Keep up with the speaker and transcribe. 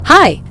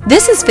Hi,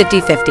 this is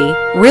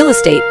 50/50 Real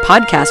Estate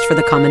Podcast for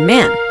the Common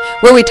Man,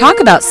 where we talk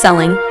about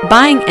selling,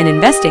 buying, and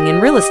investing in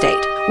real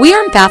estate. We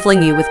aren't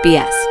baffling you with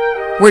BS.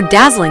 We're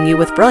dazzling you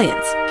with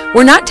brilliance.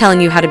 We're not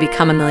telling you how to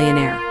become a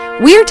millionaire.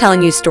 We are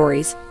telling you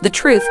stories, the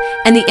truth,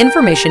 and the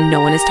information no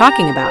one is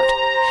talking about.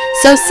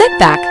 So sit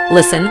back,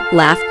 listen,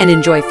 laugh, and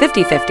enjoy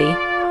 50/50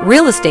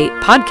 Real Estate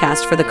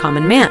Podcast for the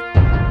Common Man.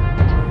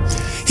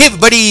 Hey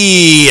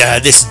everybody,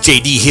 this is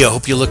JD here.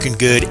 Hope you're looking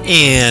good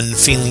and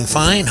feeling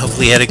fine.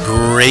 Hopefully you had a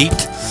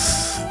great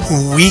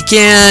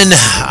weekend.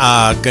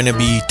 Going to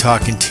be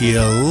talking to you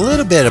a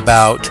little bit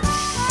about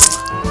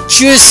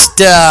just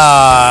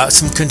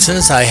some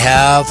concerns I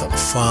have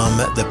from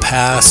the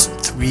past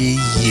 3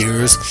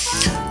 years.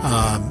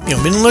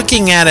 Been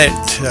looking at it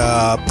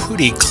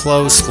pretty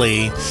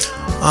closely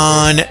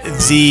on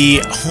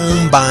the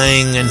home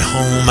buying and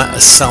home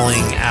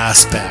selling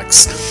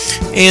aspects.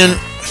 And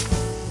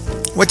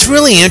what's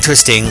really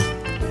interesting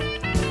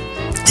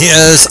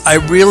is I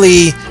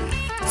really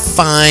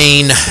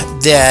find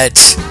that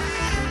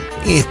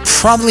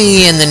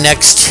probably in the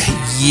next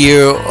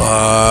year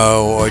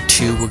or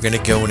two, we're going to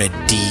go in a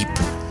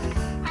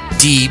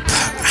deep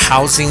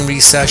housing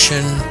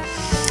recession.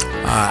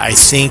 I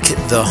think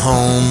the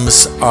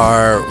homes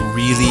are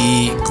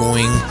really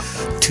going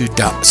to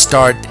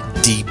start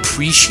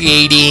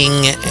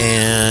depreciating,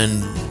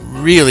 and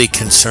really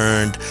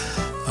concerned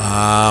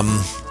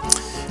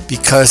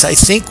because I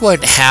think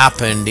what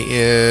happened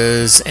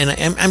is, and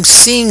I'm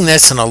seeing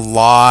this in a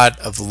lot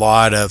of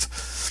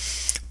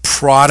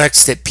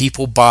products that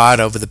people bought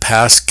over the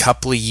past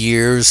couple of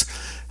years.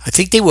 I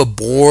think they were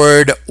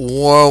bored,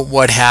 or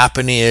what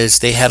happened is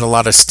they had a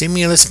lot of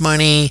stimulus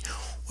money,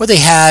 or they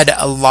had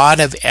a lot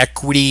of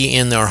equity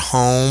in their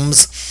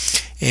homes,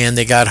 and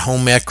they got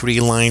home equity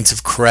lines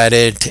of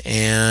credit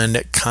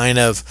and kind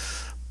of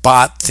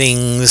bought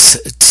things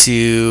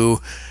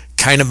to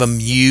kind of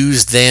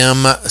amuse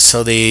them,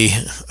 so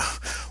they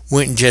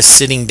weren't just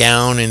sitting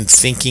down and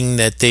thinking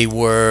that they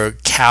were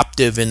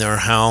captive in their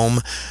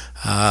home.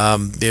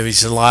 There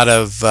was a lot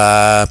of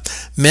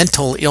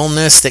mental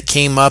illness that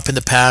came up in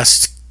the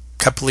past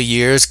couple of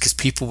years because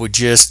people were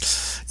just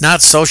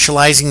not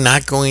socializing,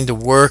 not going to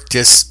work,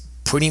 just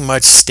pretty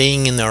much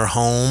staying in their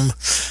homes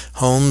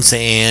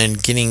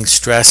and getting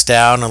stressed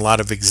out, and a lot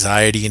of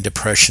anxiety and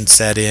depression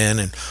set in,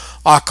 and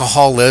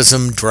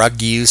alcoholism,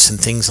 drug use,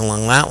 and things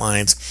along that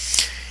lines.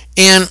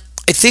 And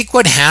I think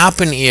what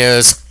happened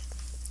is,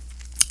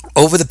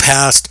 over the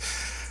past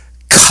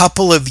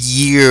couple of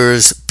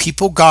years,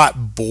 people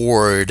got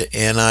bored.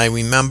 And I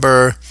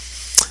remember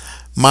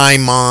my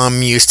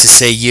mom used to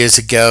say years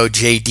ago,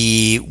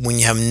 JD, when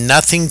you have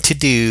nothing to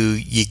do,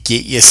 you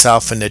get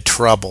yourself into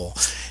trouble.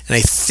 And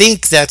I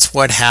think that's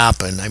what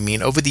happened. I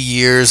mean, over the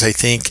years, I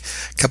think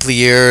a couple of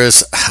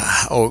years,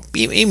 or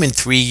even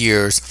 3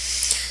 years,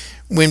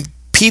 when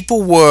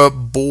people were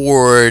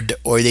bored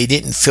or they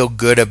didn't feel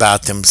good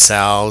about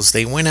themselves,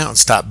 they went out and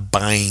stopped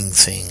buying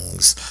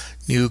things.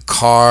 New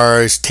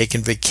cars,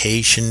 taking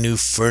vacation, new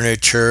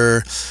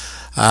furniture,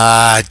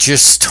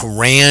 just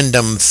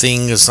random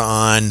things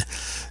on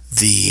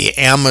the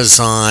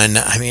Amazon.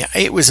 I mean,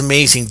 it was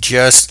amazing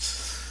just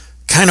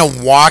kind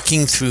of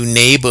walking through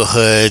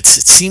neighborhoods.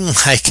 It seemed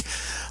like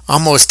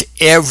almost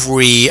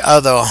every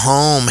other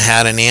home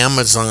had an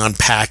Amazon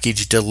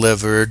package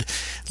delivered.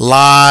 A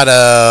lot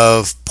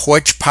of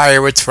porch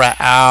pirates were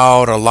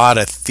out, a lot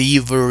of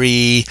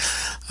thievery,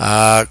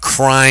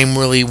 crime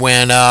really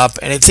went up.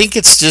 And I think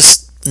it's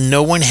just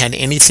no one had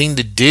anything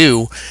to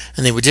do,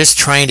 and they were just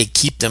trying to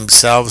keep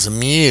themselves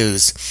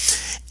amused.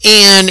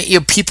 And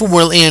people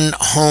were in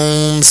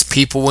homes,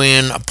 people were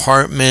in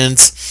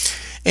apartments,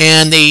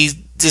 and they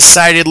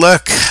decided,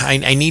 look,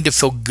 I need to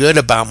feel good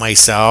about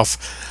myself,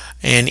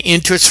 and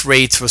interest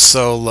rates were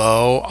so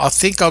low, I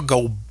think I'll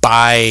go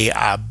buy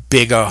a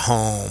bigger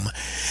home.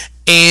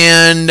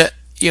 And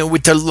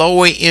with the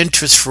lower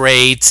interest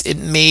rates, it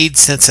made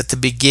sense at the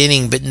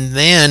beginning, but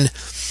then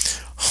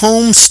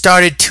homes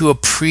started to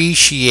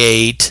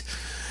appreciate.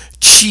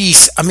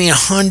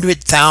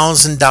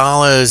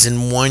 $100,000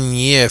 in 1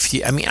 year.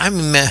 I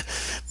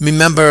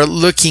remember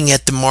looking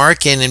at the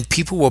market, and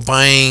people were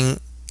buying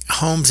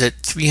homes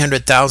at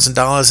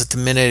 $300,000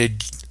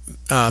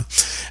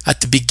 at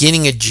the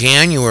beginning of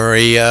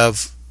January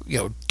of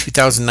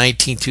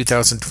 2019,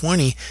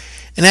 2020,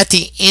 and at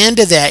the end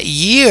of that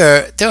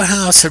year, their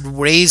house had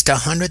raised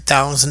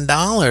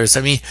 $100,000.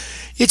 I mean,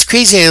 it's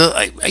crazy.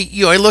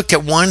 I looked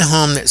at one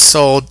home that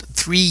sold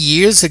 3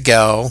 years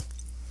ago,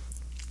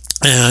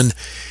 and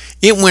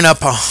it went up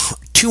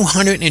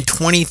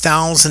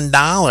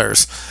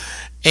 $220,000.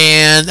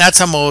 And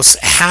that's almost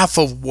half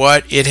of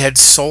what it had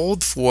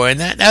sold for. And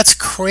that's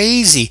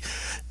crazy.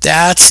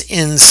 That's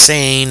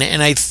insane.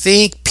 And I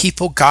think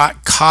people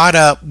got caught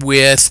up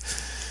with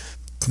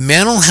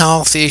mental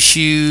health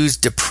issues,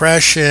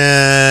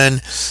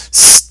 depression,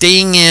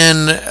 staying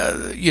in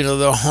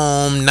the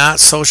home, not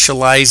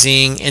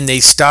socializing, and they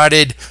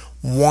started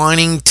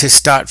wanting to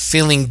start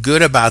feeling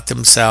good about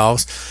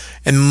themselves.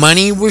 And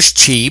money was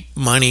cheap.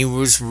 Money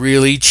was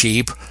really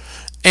cheap.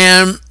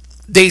 And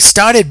they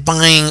started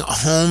buying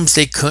homes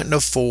they couldn't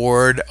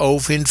afford,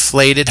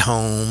 overinflated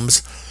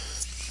homes.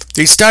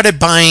 They started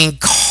buying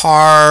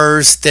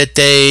cars that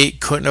they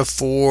couldn't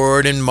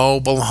afford, and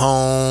mobile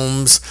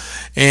homes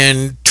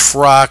and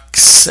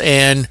trucks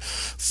and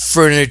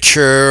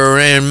furniture,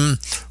 and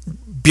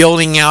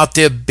building out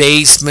their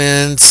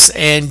basements,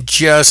 and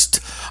just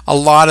a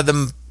lot of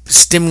them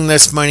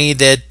stimulus money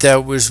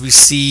that was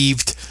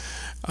received,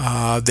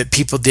 that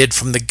people did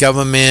from the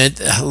government.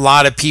 A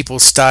lot of people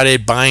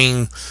started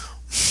buying,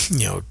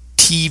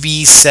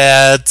 TV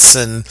sets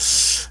and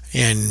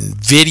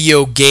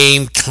video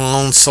game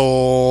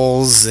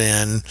consoles,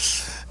 and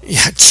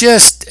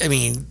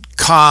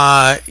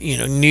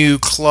new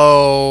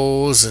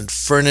clothes and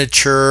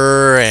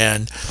furniture,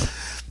 and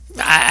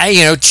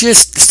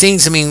just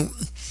things.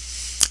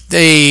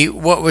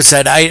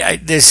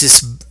 There's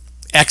this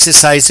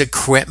exercise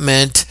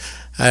equipment.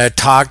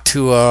 Talked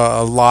to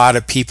a lot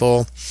of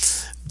people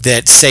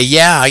that say,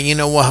 yeah,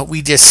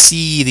 we just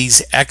see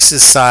these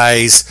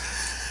exercise,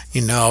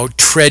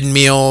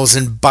 treadmills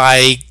and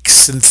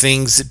bikes and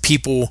things that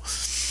people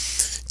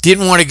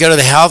didn't want to go to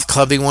the health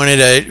club. They wanted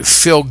to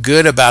feel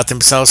good about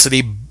themselves, so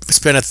they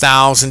spent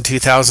 $1,000,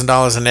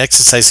 $2,000 on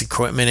exercise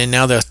equipment, and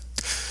now they're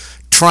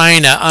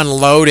trying to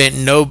unload it,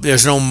 and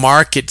there's no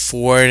market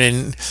for it.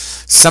 And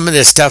some of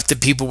the stuff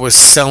that people were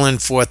selling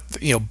for,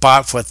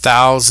 bought for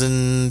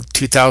 $1,000,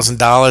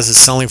 $2,000 is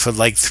selling for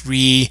like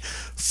 $300,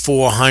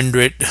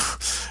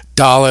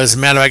 $400.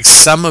 Matter of fact,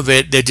 some of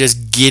it they're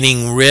just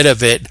getting rid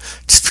of it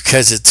just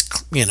because it's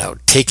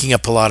taking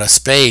up a lot of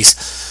space.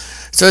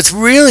 So it's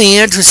really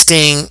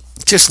interesting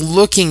just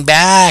looking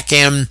back,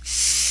 and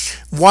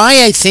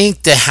why I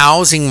think the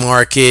housing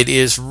market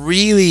is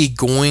really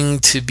going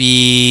to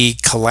be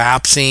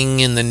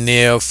collapsing in the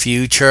near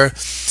future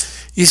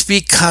is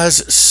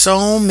because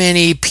so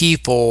many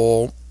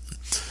people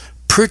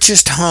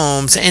purchased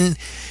homes, and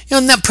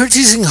not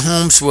purchasing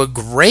homes were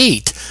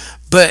great,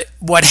 but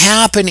what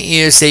happened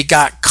is they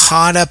got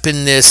caught up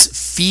in this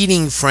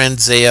feeding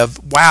frenzy of,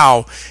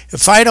 wow,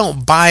 if I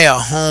don't buy a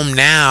home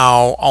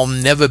now, I'll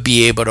never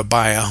be able to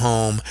buy a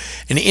home.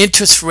 And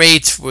interest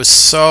rates were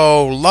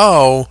so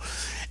low.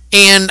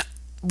 And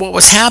what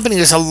was happening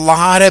is a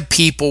lot of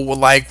people were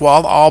like,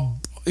 well,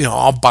 I'll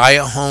buy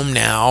a home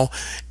now,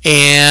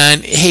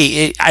 and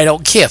hey, I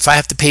don't care if I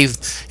have to pay.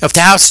 If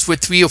the house is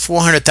worth $300,000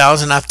 or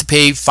 $400,000, I have to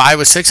pay $500,000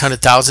 or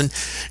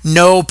 $600,000.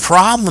 No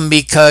problem,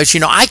 because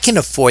I can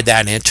afford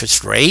that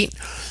interest rate.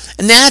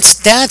 And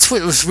that's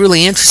what was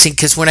really interesting,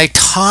 because when I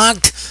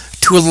talked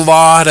to a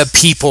lot of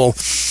people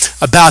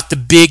about the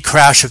big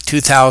crash of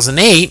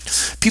 2008,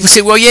 people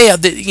say, well, yeah,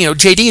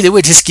 JD, they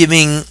were just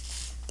giving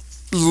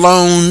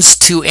loans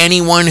to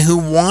anyone who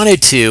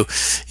wanted to.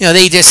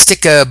 They just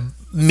stick a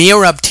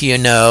mirror up to your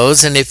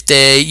nose, and if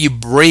you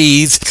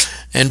breathe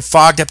and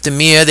fogged up the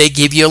mirror, they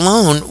give you a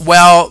loan.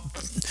 Well,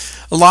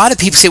 a lot of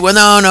people say, well,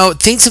 no,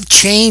 things have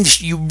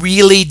changed. You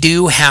really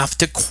do have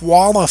to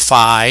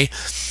qualify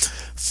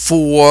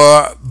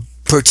for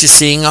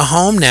purchasing a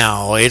home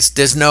now.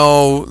 There's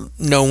no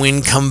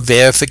income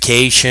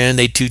verification.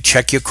 They do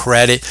check your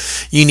credit.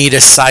 You need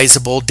a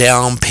sizable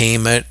down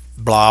payment,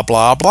 blah,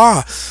 blah,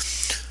 blah.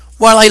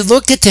 Well, I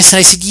looked at this and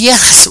I said,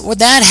 yes, well,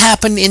 that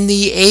happened in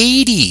the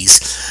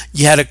 80s.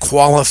 You had to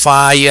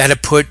qualify. You had to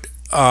put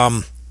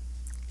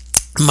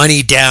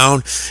money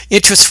down.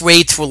 Interest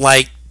rates were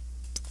like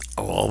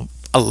 11,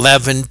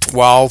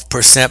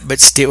 12%, but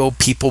still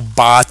people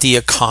bought. The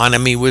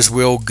economy was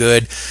real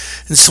good,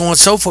 and so on and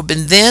so forth.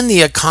 And then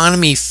the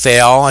economy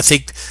fell. I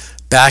think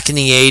back in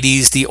the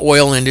 80s, the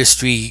oil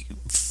industry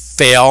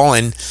fell,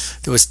 and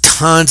there was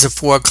tons of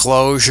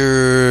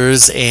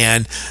foreclosures,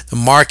 and the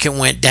market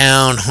went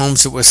down.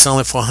 Homes that were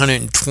selling for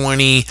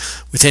 $120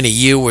 within a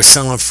year were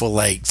selling for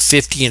like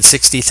 $50,000 and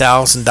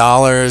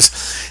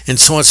 $60,000, and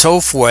so on and so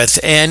forth.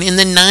 And in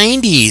the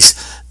 90s,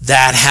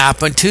 that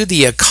happened too.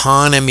 The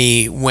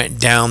economy went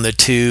down the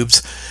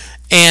tubes,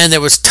 and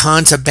there was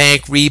tons of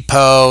bank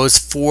repos,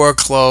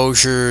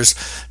 foreclosures,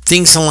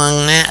 things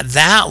along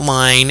that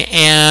line,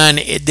 and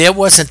there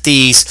wasn't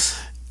these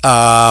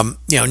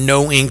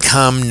no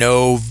income,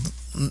 no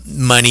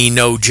money,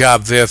 no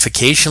job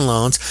verification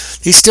loans.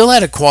 They still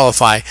had to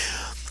qualify.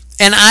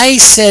 And I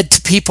said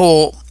to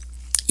people,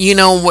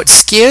 what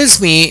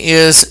scares me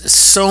is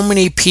so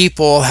many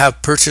people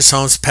have purchased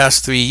homes the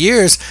past 3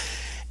 years,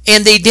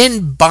 and they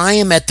didn't buy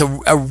them at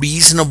a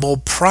reasonable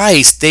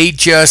price. They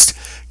just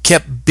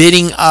kept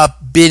bidding up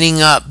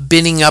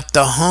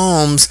the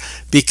homes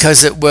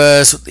because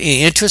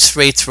interest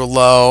rates were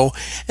low,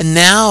 and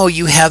now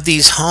you have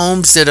these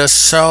homes that are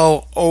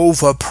so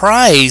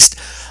overpriced.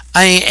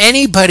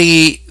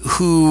 Anybody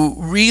who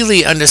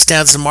really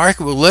understands the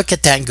market will look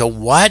at that and go,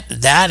 what?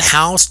 That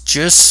house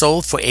just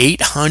sold for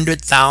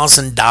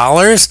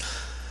 $800,000?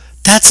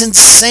 That's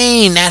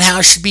insane. That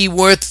house should be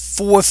worth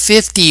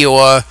 $450,000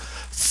 or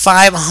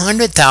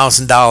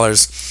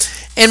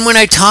 $500,000. And when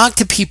I talk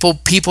to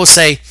people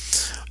say,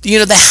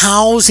 the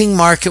housing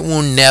market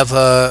will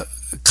never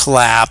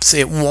collapse.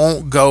 It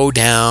won't go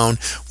down.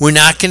 We're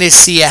not going to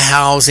see a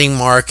housing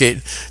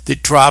market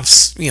that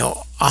drops,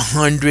 $100,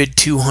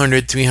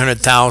 $200,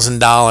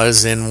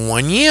 $300,000 in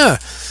 1 year.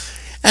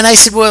 And I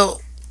said,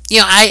 well,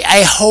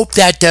 I hope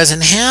that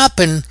doesn't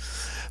happen.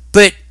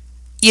 But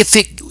if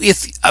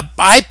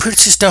I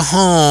purchased a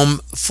home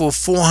for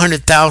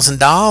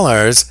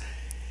 $400,000,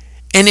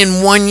 and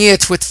in 1 year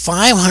it's worth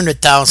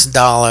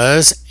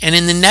 $500,000, and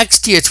in the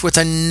next year it's worth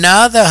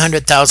another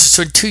 $100,000.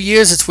 So in 2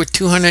 years it's worth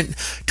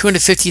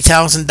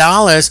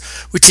 $250,000,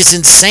 which is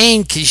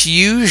insane because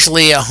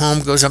usually a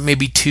home goes up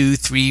maybe 2,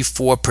 3,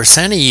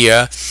 4% a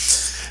year.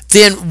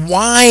 Then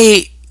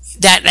why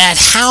that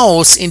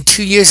house in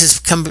 2 years has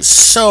become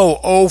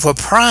so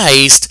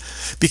overpriced?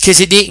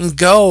 Because it didn't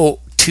go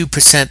 2%,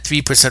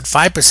 3%,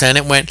 5%.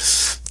 It went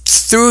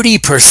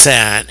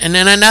 30% and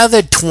then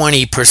another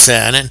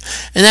 20%, and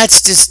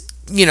that's just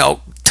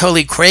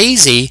totally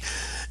crazy.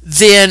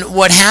 Then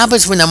what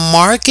happens when the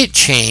market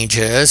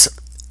changes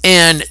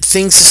and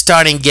things are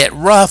starting to get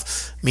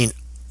rough? I mean,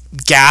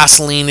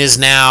 gasoline is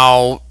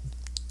now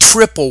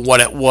triple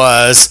what it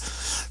was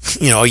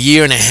about a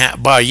year and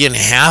a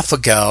half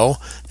ago.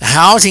 The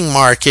housing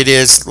market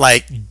is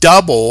like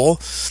double.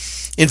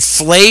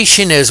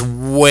 Inflation is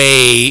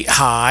way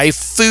high.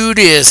 Food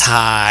is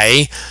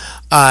high.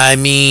 I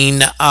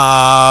mean,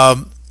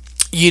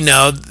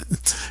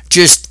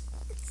 just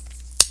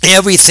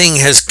everything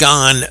has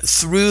gone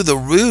through the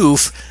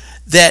roof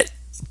that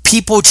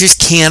people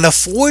just can't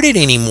afford it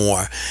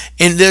anymore.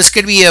 And there's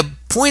going to be a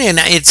point, and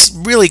it's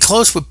really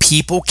close, where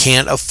people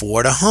can't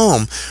afford a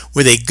home,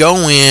 where they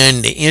go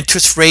in, the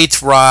interest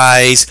rates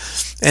rise,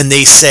 and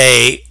they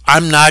say,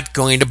 I'm not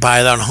going to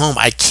buy that home.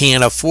 I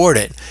can't afford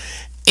it.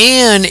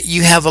 And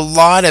you have a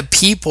lot of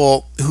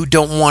people who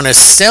don't want to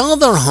sell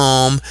their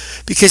home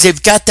because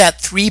they've got that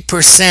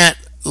 3%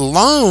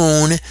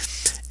 loan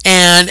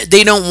and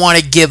they don't want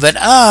to give it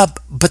up.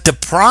 But the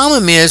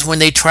problem is when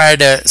they try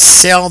to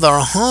sell their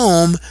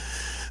home,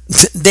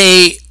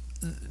 they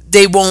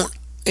won't,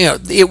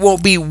 it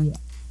won't be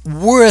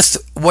worth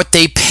what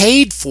they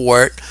paid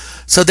for it.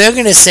 So they're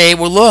going to say,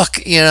 well, look,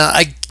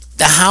 the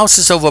house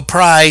is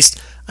overpriced.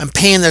 I'm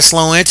paying this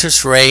low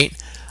interest rate.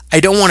 I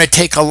don't want to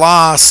take a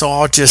loss, so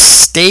I'll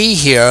just stay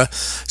here.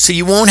 So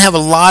you won't have a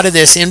lot of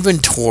this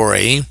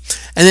inventory.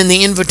 And then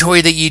the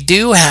inventory that you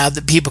do have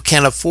that people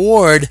can't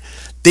afford,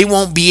 they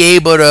won't be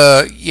able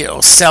to,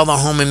 sell the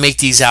home and make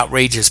these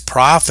outrageous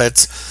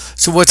profits.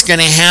 So what's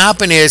going to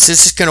happen is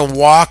this is going to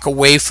walk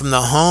away from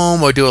the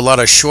home or do a lot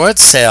of short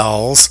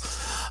sales.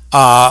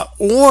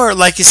 Or,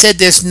 like you said,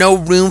 there's no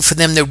room for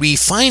them to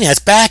refinance.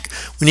 Back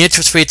when the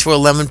interest rates were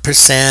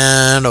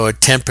 11% or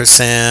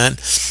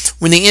 10%,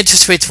 when the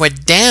interest rates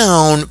went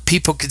down,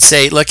 people could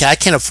say, look, I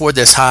can't afford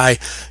this high,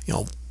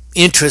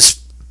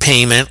 interest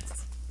payment.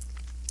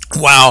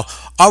 Wow,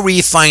 I'll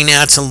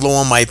refinance and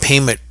lower my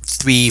payment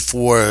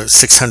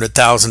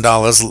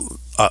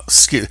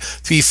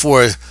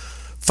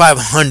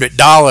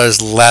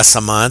 $500 less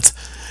a month.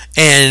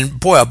 And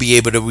boy, I'll be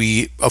able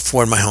to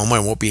afford my home. I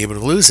won't be able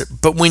to lose it.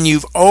 But when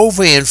you've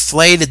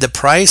overinflated the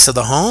price of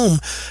the home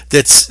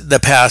that's the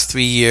past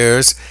 3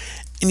 years,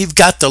 and you've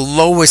got the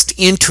lowest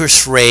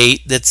interest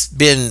rate that's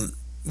been,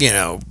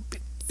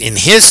 in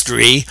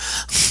history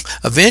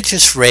of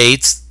interest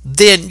rates,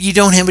 then you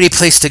don't have any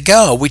place to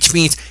go, which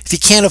means if you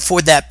can't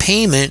afford that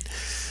payment,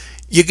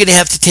 you're going to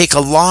have to take a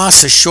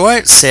loss, a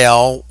short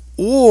sale,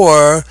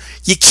 or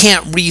you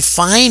can't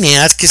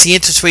refinance because the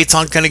interest rates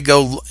aren't going to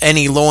go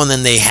any lower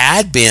than they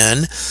had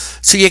been.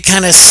 So you're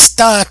kind of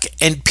stuck,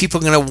 and people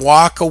are going to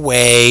walk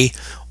away,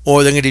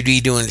 or they're going to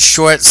be doing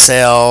short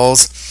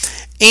sales.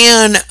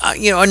 And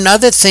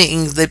another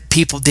thing that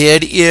people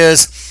did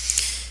is,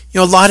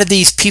 a lot of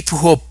these people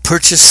who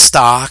purchased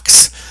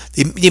stocks,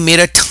 they made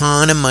a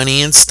ton of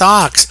money in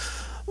stocks,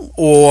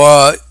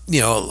 or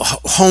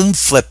home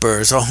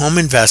flippers or home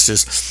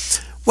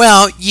investors.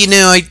 Well,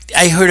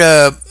 I heard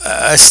a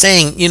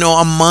saying,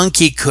 a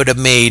monkey could have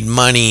made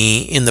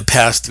money in the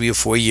past 3 or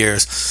 4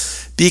 years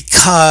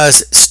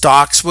because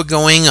stocks were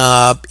going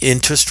up,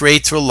 interest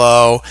rates were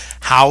low,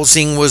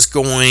 housing was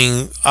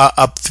going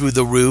up through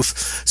the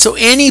roof. So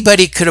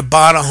anybody could have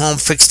bought a home,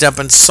 fixed up,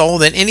 and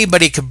sold it.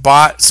 Anybody could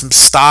bought some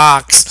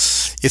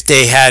stocks if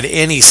they had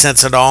any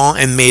sense at all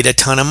and made a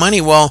ton of money.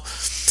 Well,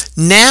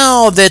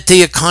 now that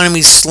the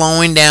economy's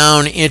slowing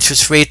down,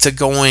 interest rates are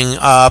going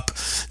up,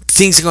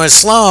 things are going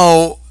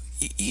slow,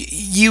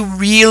 you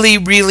really,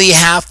 really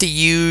have to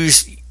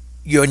use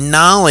your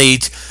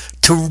knowledge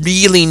to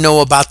really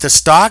know about the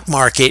stock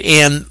market.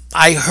 And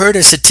I heard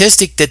a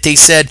statistic that they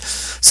said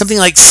something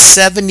like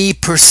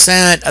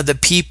 70% of the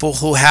people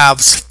who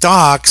have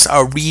stocks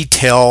are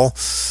retail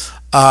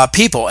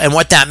people. And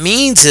what that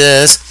means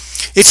is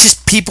it's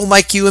just people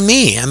like you and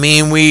me. I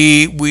mean,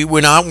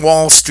 we're not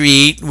Wall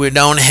Street. We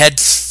don't hedge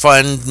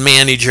fund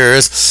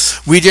managers.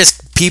 We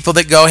just people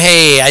that go,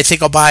 hey, I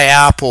think I'll buy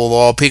Apple,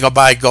 or I think I'll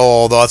buy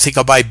gold, or I think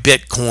I'll buy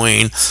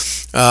Bitcoin,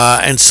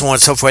 and so on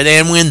and so forth.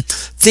 And when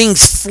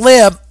things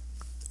flip,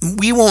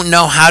 we won't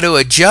know how to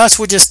adjust.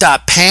 We'll just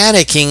stop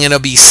panicking and it'll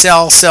be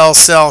sell, sell,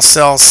 sell,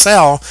 sell,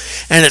 sell.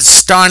 And it's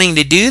starting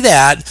to do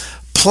that.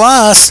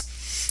 Plus,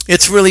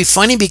 it's really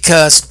funny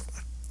because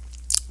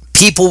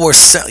people were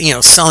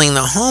selling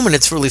the home, and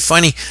it's really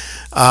funny.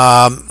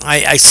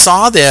 I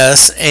saw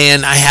this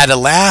and I had to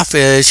laugh.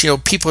 As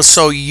people are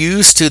so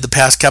used to the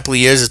past couple of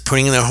years of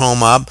putting their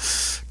home up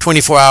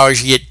 24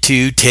 hours, you get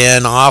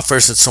 2-10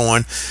 offers and so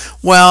on.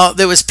 Well,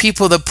 there was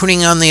people that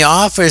putting on the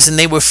offers and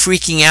they were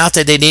freaking out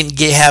that they didn't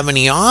have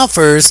any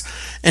offers.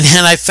 And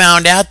then I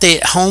found out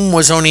that home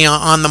was only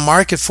on the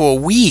market for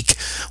a week.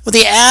 Well,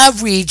 the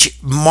average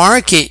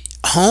market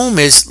home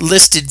is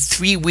listed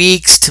 3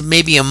 weeks to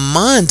maybe a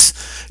month,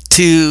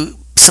 to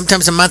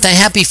sometimes a month and a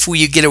half before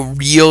you get a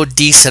real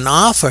decent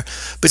offer.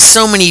 But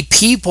so many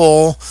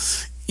people,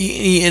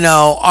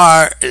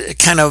 are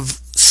kind of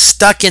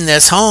stuck in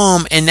this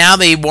home, and now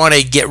they want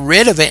to get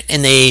rid of it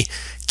and they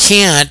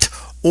can't.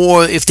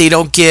 Or if they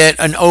don't get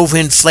an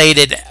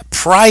overinflated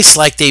price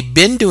like they've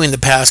been doing the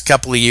past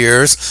couple of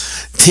years,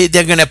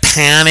 they're going to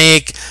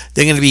panic.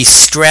 They're going to be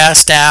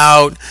stressed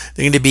out.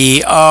 They're going to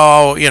be,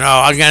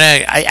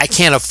 I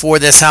can't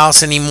afford this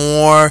house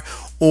anymore.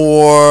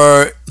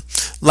 Or,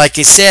 like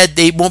I said,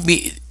 they won't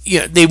be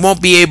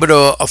able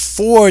to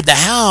afford the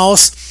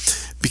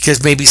house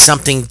because maybe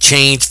something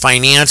changed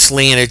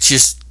financially and it's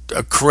just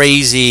a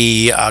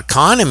crazy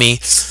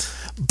economy.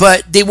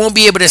 But they won't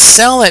be able to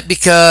sell it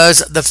because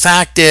the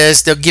fact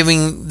is they're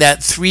giving that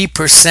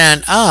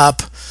 3%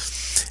 up,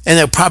 and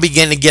they're probably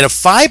going to get a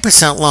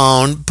 5%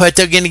 loan, but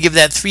they're going to give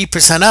that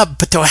 3% up,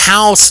 but their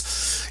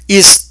house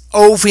is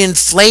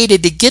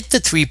overinflated to get the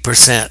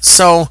 3%.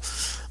 So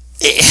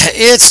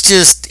it's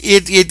just,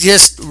 it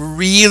just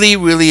really,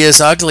 really is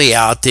ugly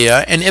out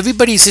there, and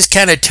everybody's just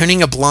kind of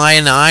turning a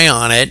blind eye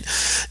on it.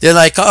 They're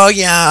like, oh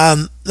yeah,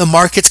 the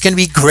market's going to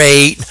be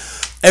great.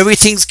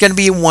 Everything's going to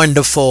be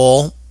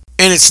wonderful.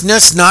 And it's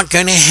just not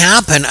going to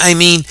happen. I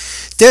mean,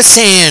 they're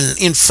saying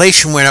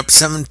inflation went up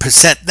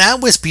 7%.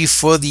 That was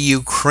before the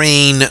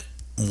Ukraine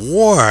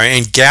war,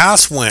 and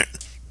gas went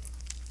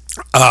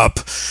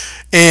up.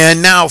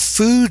 And now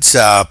food's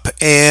up,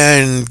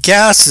 and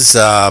gas is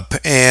up,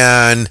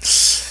 and,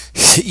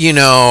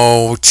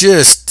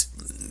 just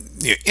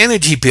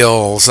energy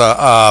bills are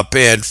up,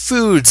 and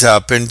food's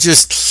up, and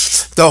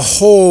just the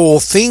whole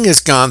thing has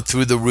gone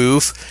through the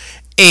roof.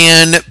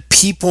 And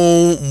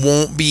people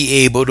won't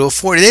be able to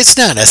afford it. It's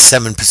not a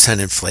 7%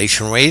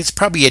 inflation rate. It's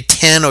probably a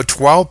 10 or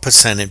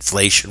 12%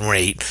 inflation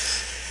rate.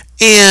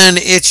 And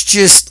it's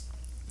just,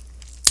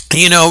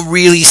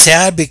 really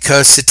sad,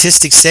 because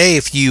statistics say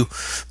if you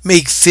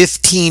make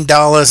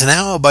 $15 an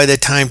hour, by the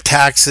time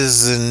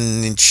taxes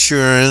and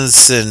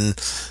insurance and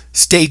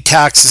state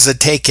taxes are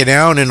taken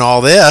out and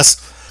all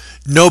this,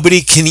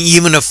 nobody can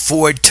even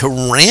afford to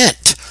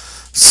rent.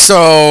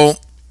 So,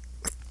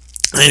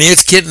 and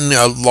it's getting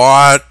a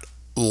lot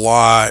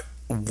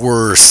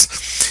worse.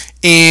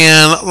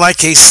 And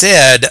like I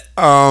said,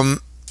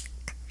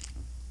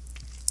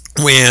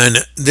 when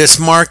this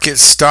market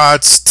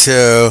starts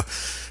to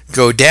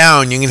go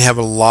down, you're going to have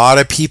a lot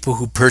of people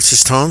who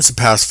purchased homes the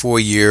past 4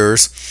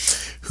 years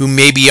who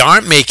maybe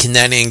aren't making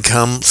that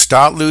income,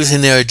 start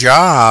losing their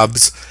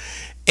jobs,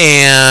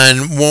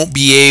 and won't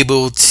be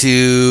able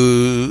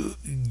to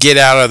get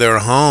out of their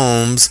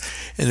homes.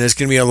 And there's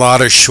going to be a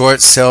lot of short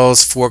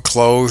sales,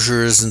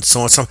 foreclosures, and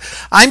so on. So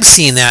I'm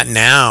seeing that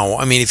now.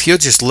 I mean, if you're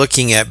just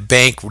looking at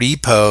bank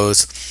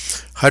repos,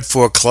 HUD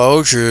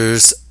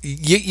foreclosures,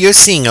 you're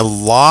seeing a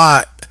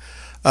lot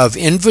of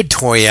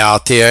inventory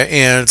out there.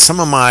 And some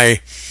of my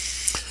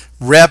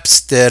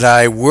reps that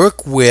I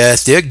work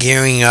with, they're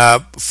gearing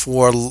up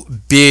for a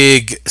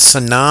big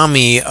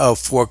tsunami of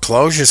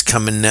foreclosures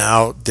coming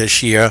out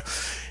this year.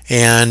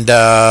 And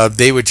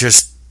they were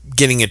just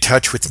getting in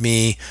touch with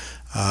me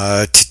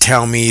to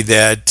tell me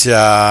that,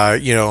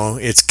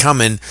 it's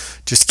coming,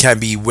 just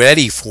can't be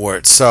ready for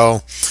it.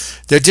 So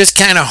they're just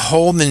kind of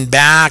holding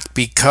back,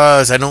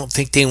 because I don't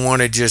think they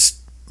want to just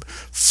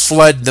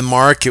flood the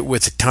market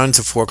with tons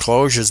of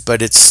foreclosures,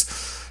 but it's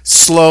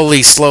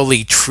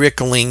slowly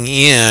trickling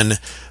in.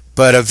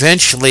 But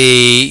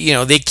eventually,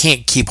 they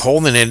can't keep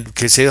holding it,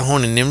 because they're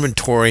holding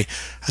inventory.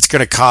 That's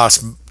going to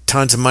cost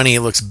tons of money.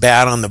 It looks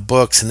bad on the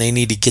books, and they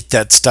need to get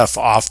that stuff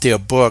off their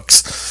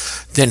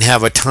books, then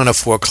have a ton of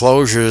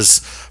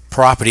foreclosures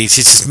properties.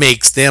 It just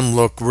makes them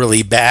look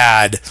really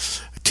bad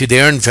to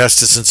their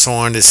investors and so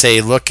on, to say,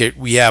 look,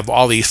 we have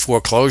all these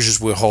foreclosures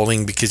we're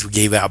holding because we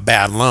gave out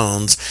bad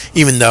loans,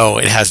 even though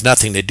it has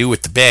nothing to do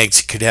with the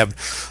banks. It could have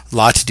a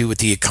lot to do with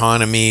the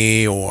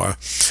economy or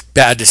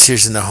bad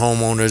decisions the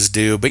homeowners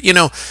do. But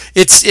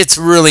it's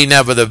really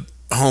never the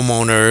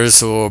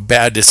homeowners or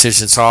bad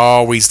decisions,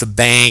 always the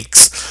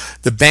banks.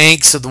 The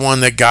banks are the one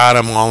that got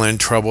them all in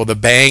trouble. The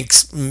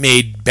banks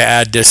made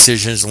bad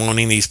decisions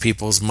loaning these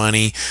people's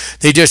money.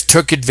 They just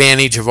took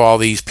advantage of all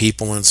these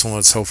people and so on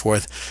and so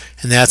forth.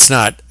 And that's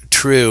not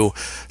true.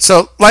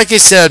 So, like I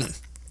said,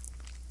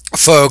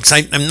 folks,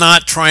 I'm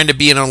not trying to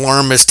be an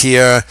alarmist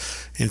here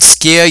and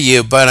scare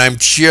you, but I'm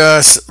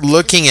just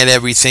looking at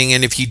everything.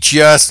 And if you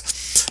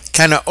just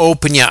kind of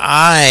open your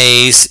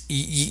eyes,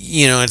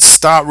 and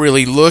start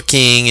really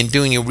looking and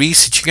doing your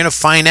research, you're going to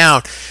find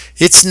out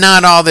it's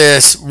not all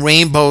this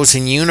rainbows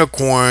and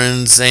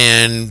unicorns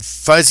and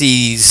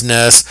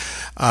fuzziness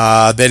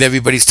that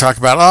everybody's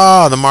talking about.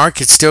 Oh, the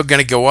market's still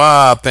going to go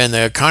up and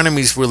the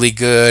economy's really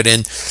good.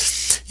 And,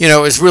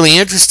 it's really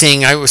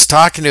interesting. I was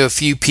talking to a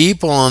few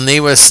people and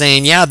they were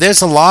saying, yeah,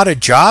 there's a lot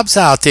of jobs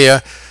out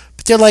there,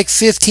 but they're like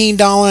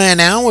 $15 an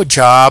hour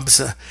jobs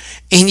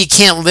and you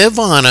can't live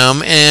on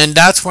them. And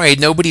that's why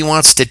nobody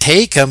wants to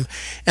take them.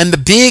 And the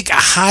big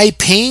high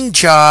paying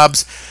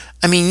jobs,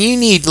 I mean, you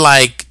need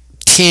like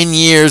 10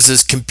 years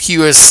as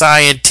computer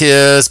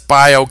scientist,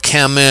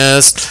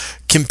 biochemist,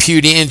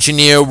 computer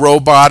engineer,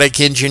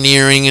 robotic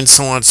engineering, and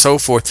so on and so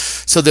forth.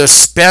 So there's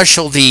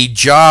specialty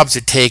jobs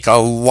that take a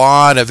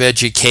lot of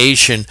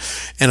education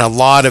and a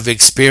lot of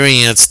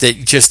experience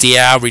that just the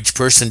average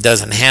person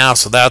doesn't have.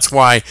 So that's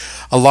why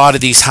a lot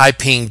of these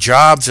high-paying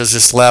jobs are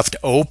just left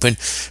open.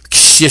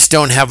 You just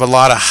don't have a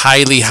lot of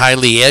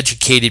highly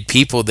educated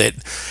people that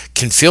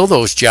can fill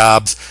those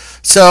jobs.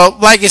 So,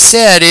 like I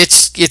said,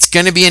 it's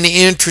going to be an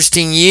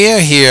interesting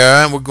year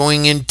here. We're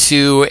going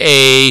into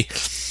a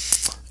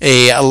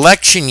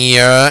election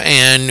year,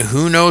 and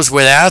who knows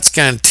where that's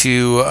going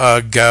to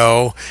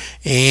go.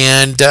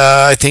 And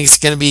I think it's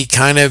going to be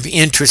kind of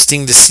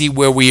interesting to see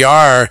where we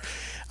are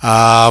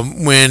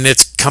when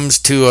it comes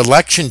to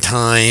election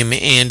time,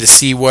 and to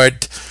see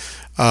what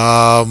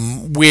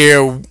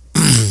where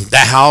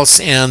the House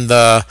and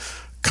the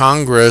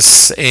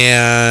Congress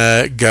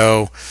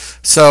go.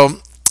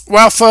 So,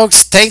 well,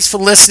 folks, thanks for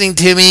listening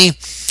to me.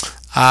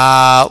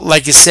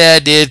 Like I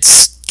said,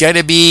 it's going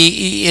to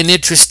be an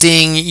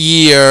interesting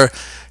year.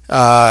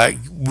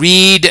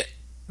 Read.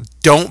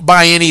 Don't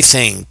buy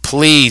anything.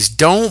 Please,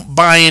 don't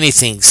buy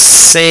anything.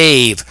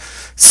 Save.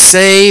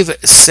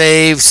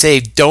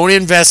 Don't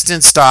invest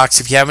in stocks.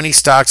 If you have any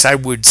stocks, I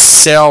would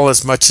sell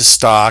as much as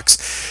stocks.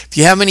 If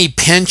you have any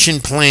pension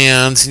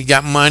plans and you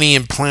got money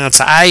in plans,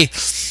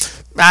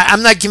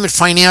 I'm not giving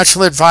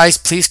financial advice.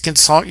 Please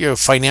consult your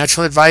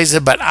financial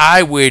advisor, but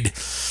I would,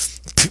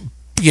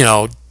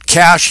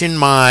 cash in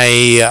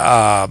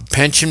my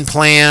pension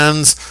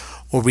plans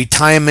or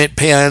retirement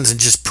plans and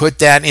just put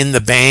that in the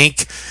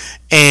bank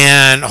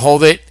and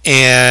hold it.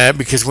 And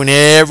because when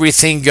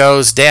everything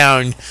goes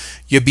down,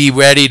 you'll be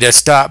ready to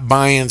stop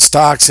buying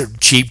stocks at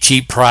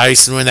cheap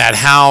price. And when that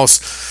house,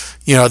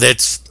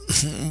 that's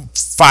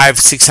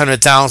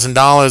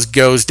 $500,000-$600,000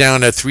 goes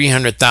down to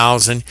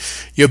 $300,000,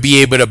 you'll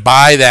be able to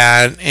buy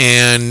that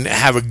and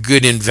have a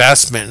good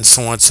investment, and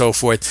so on and so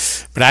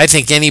forth. But I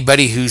think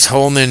anybody who's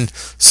holding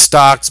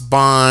stocks,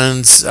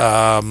 bonds,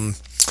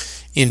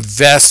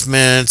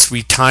 investments,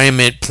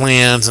 retirement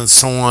plans, and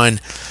so on,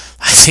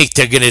 I think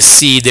they're going to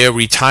see their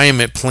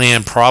retirement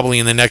plan probably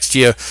in the next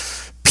year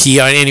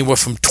anywhere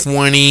from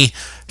 20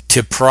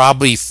 to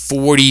probably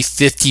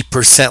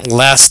 40-50%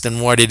 less than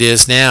what it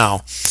is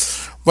now.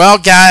 Well,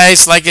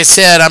 guys, like I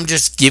said, I'm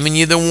just giving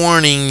you the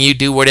warning. You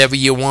do whatever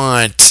you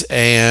want,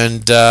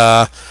 and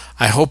I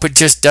hope it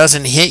just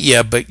doesn't hit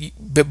you. But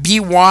be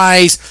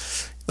wise.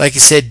 Like I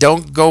said,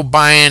 don't go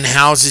buying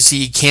houses that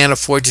you can't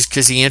afford just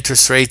because the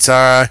interest rates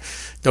are.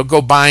 Don't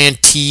go buying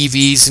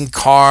TVs and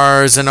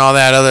cars and all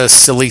that other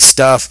silly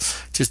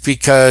stuff just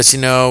because,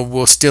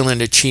 we're still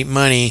into cheap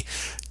money.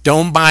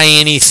 Don't buy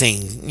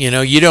anything.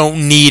 You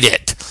don't need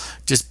it.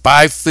 Just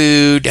buy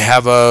food,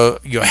 have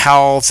your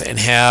health, and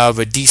have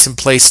a decent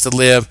place to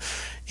live,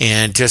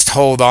 and just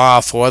hold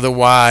off. Or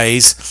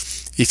otherwise,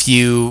 if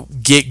you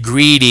get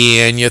greedy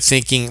and you're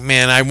thinking,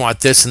 man, I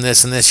want this and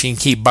this and this, you can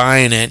keep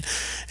buying it,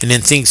 and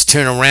then things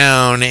turn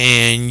around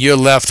and you're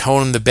left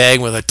holding the bag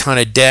with a ton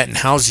of debt and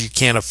houses you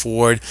can't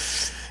afford,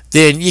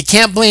 then you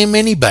can't blame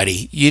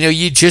anybody.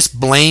 You just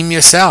blame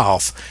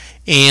yourself.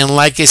 And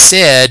like I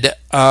said,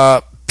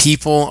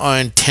 people are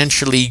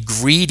intentionally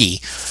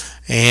greedy.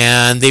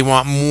 And they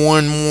want more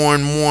and more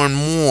and more and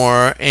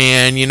more.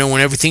 And,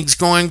 when everything's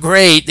going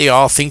great, they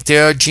all think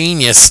they're a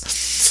genius.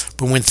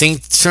 But when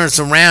things turns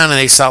around and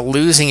they start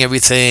losing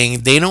everything,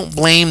 they don't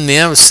blame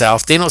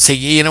themselves. They don't say,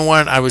 you know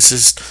what, I was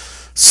just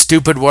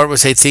stupid. What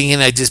was I thinking?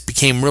 I just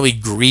became really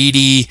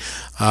greedy.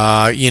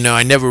 I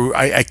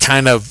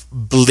kind of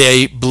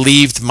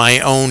believed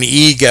my own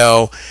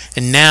ego.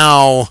 And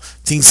now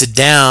things are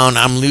down.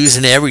 I'm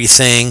losing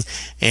everything.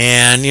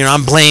 And,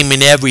 I'm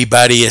blaming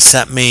everybody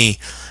except me.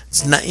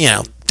 It's not,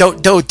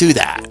 don't do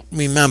that.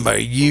 Remember,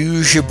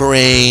 use your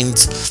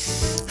brains.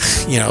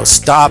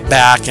 Stop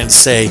back and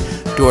say,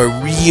 do I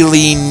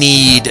really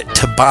need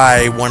to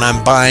buy what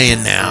I'm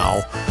buying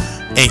now?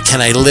 And can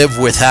I live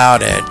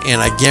without it?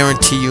 And I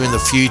guarantee you in the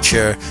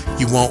future,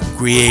 you won't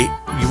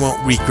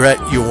regret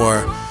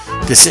your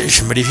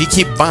decision. But if you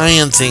keep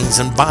buying things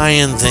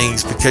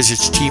because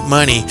it's cheap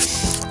money,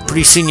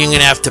 pretty soon you're going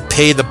to have to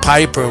pay the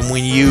piper. And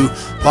when you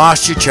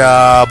lost your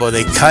job or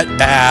they cut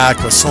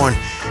back or so on,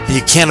 and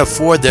you can't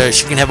afford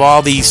this, you can have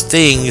all these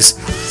things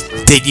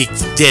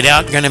that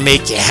aren't going to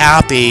make you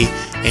happy,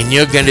 and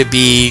you're going to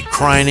be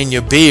crying in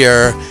your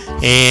beer,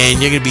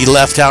 and you're going to be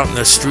left out in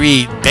the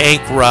street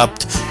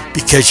bankrupt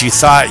because you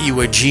thought you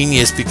were a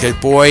genius, because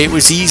boy, it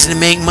was easy to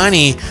make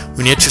money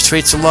when interest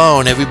rates are low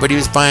and everybody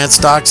was buying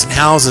stocks and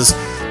houses.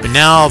 But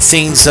now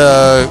things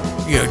are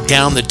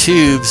down the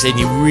tubes, and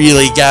you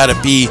really got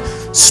to be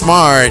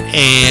smart,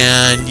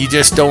 and you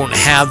just don't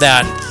have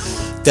that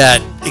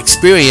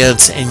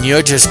experience, and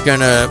you're just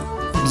gonna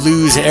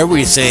lose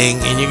everything,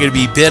 and you're gonna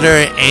be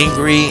bitter,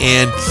 angry,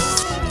 and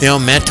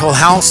mental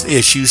health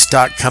issues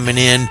start coming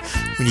in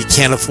when you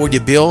can't afford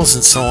your bills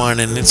and so on,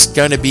 and it's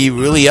gonna be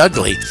really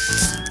ugly.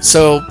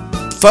 So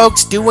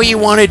folks, do what you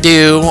want to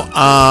do, like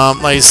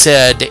I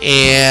said,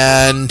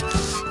 and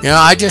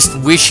I just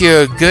wish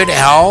you good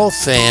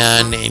health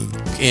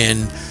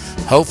and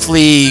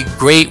hopefully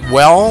great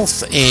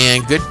wealth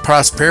and good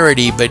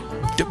prosperity, but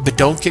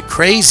don't get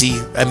crazy.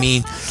 I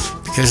mean,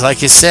 because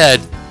like I said,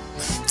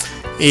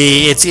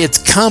 it's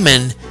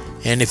coming,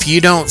 and if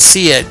you don't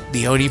see it,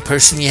 the only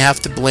person you have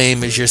to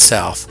blame is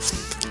yourself.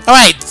 All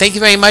right, thank you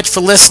very much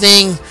for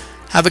listening.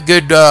 Have a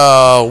good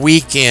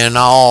week, and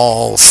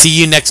I'll see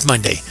you next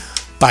Monday.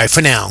 Bye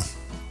for now.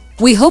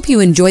 We hope you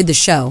enjoyed the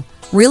show,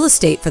 Real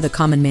Estate for the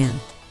Common Man.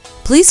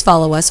 Please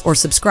follow us or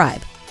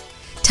subscribe.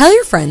 Tell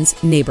your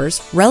friends,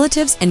 neighbors,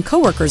 relatives, and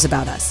coworkers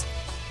about us.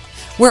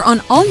 We're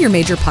on all your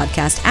major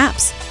podcast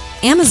apps: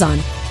 Amazon,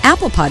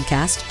 Apple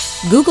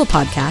Podcast, Google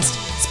Podcast,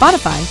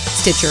 Spotify,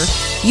 Stitcher,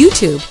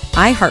 YouTube,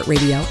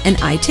 iHeartRadio, and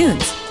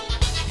iTunes.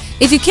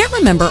 If you can't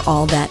remember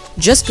all that,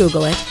 just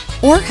Google it,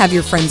 or have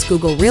your friends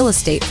Google Real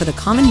Estate for the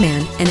Common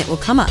Man and it will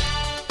come up.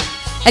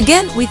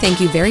 Again, we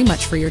thank you very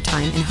much for your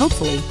time, and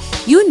hopefully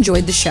you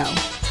enjoyed the show.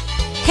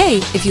 Hey,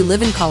 if you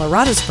live in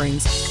Colorado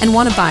Springs and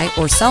want to buy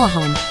or sell a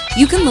home,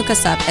 you can look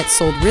us up at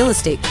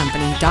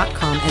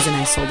soldrealestatecompany.com as in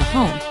I sold a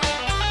home.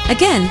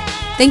 Again,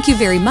 thank you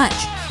very much.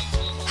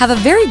 Have a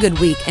very good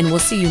week, and we'll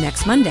see you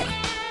next Monday.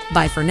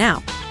 Bye for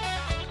now.